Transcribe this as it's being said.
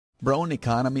Broan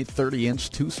Economy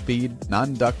 30-inch 2-speed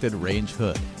non-ducted range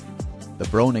hood. The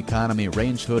Broan Economy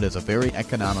range hood is a very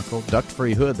economical,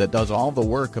 duct-free hood that does all the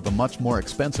work of a much more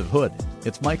expensive hood.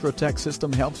 Its Microtech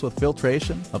system helps with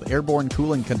filtration of airborne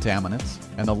cooling contaminants,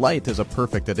 and the light is a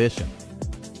perfect addition.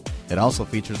 It also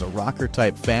features a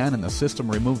rocker-type fan, and the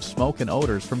system removes smoke and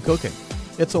odors from cooking.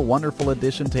 It's a wonderful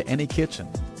addition to any kitchen,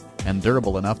 and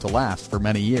durable enough to last for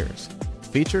many years.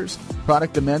 Features: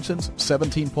 product dimensions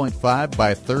 17.5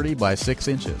 by 30 by 6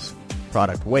 inches.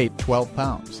 Product weight 12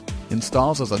 pounds.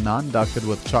 Installs as a non-ducted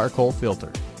with charcoal filter.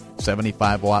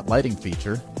 75-watt lighting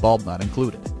feature, bulb not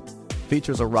included.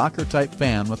 Features a rocker-type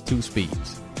fan with 2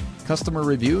 speeds. Customer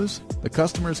reviews: the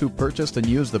customers who purchased and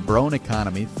used the Broan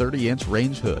Economy 30-inch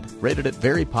range hood rated it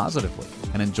very positively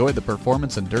and enjoyed the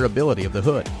performance and durability of the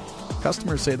hood.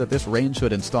 Customers say that this range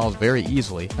hood installs very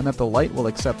easily and that the light will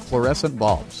accept fluorescent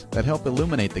bulbs that help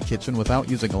illuminate the kitchen without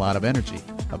using a lot of energy.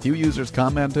 A few users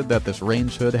commented that this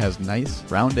range hood has nice,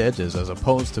 round edges as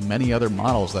opposed to many other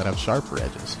models that have sharper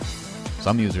edges.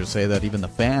 Some users say that even the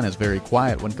fan is very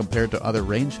quiet when compared to other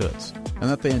range hoods, and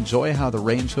that they enjoy how the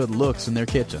range hood looks in their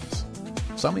kitchens.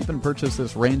 Some even purchased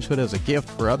this range hood as a gift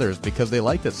for others because they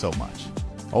liked it so much.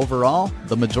 Overall,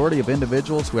 the majority of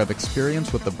individuals who have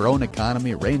experience with the Broan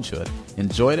Economy range hood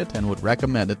enjoyed it and would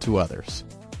recommend it to others.